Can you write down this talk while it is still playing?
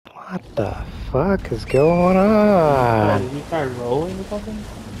What the fuck is going Oh, on? did you try rolling or something?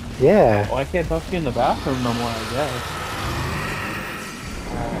 Yeah, Oh, I can't talk to you in the bathroom no more, I guess.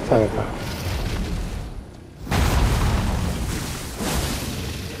 what Let's are you talking see. about?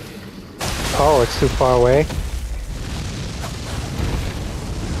 Oh, it's too far away.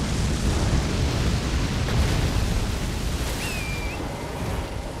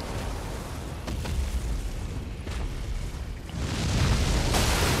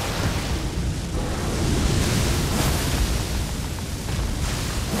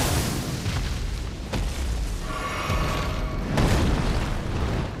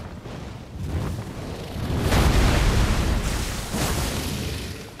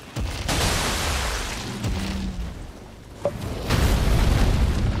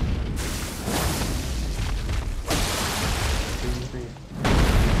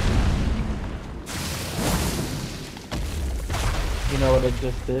 You know what I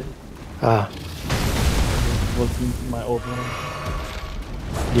just did? Ah, Looked into my old room.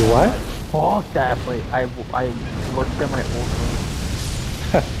 you I'm what? like, fuck that place. I looked at my old room.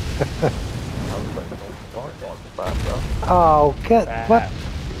 I was like, don't talk about bro. Oh, what Bad.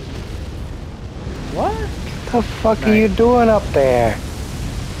 What? the fuck are Nice. you doing up there?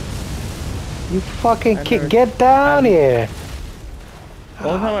 You fucking I never. get down I've. here. The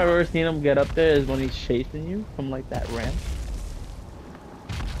only time I've ever seen him get up there is when he's chasing you from like that ramp.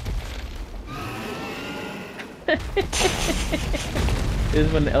 This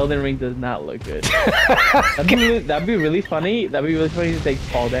is when Elden Ring does not look good. That'd be really funny. That'd be really funny to take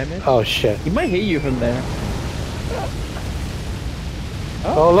fall damage. Oh shit. He might hit you from there.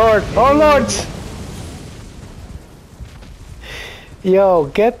 Oh lord. Oh lord. Yo,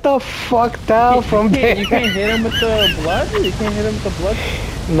 get the fuck down from there. You can't hit him with the blood? You can't hit him with the blood?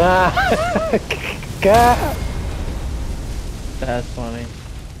 Nah. God. That's funny.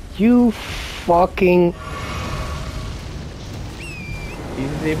 You fucking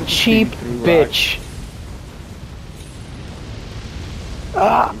He's able to cheap see through bitch.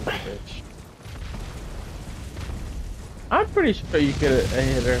 Ah. rocks. Bitch. I'm pretty sure you could have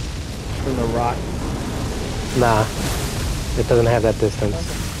hit her from the rock. Nah. It doesn't have that distance.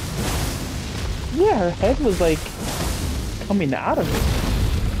 Yeah, her head was like coming out of it.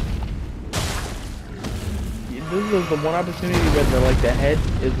 This is the one opportunity where the head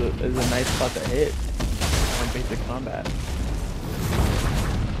is a nice spot to hit on basic combat.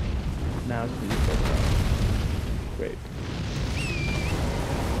 Now it's really so great.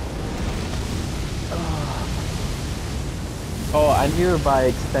 Oh, I need to buy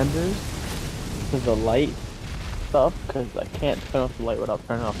extenders to the light stuff because I can't turn off the light without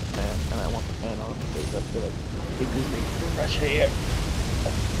turning off the fan, and I want the fan on because I feel like it gives me fresh air.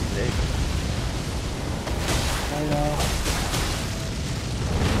 That's big. I know.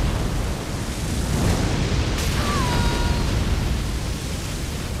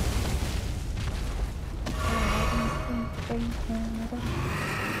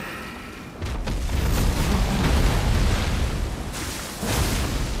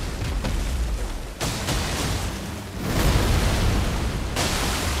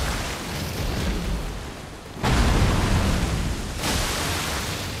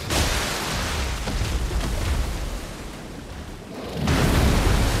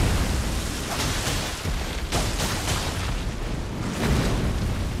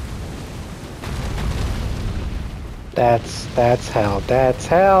 That's hell. That's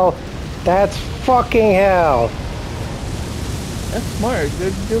hell. That's fucking hell. That's smart.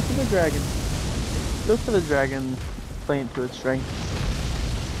 Go for the dragon. Go for the dragon playing to its strength.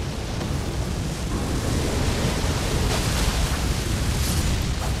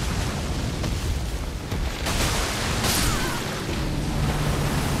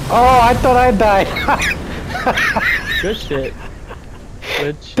 Oh, I thought I died. Good shit.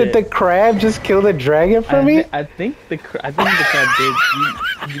 Good shit. Did the crab just kill the dragon for me? I think the crab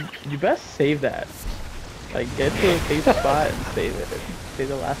did. You best save that. Like get to a safe spot and save it. Save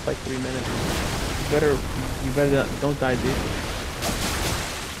the last like 3 minutes. You better don't die, dude.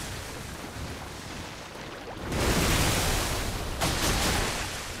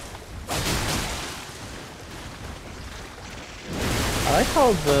 I like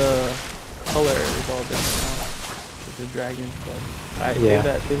how the color is all different now with the dragon. Alright,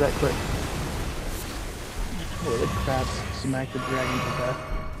 Yeah. save that quick. Where the crabs smack the dragon to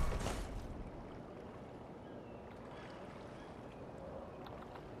death.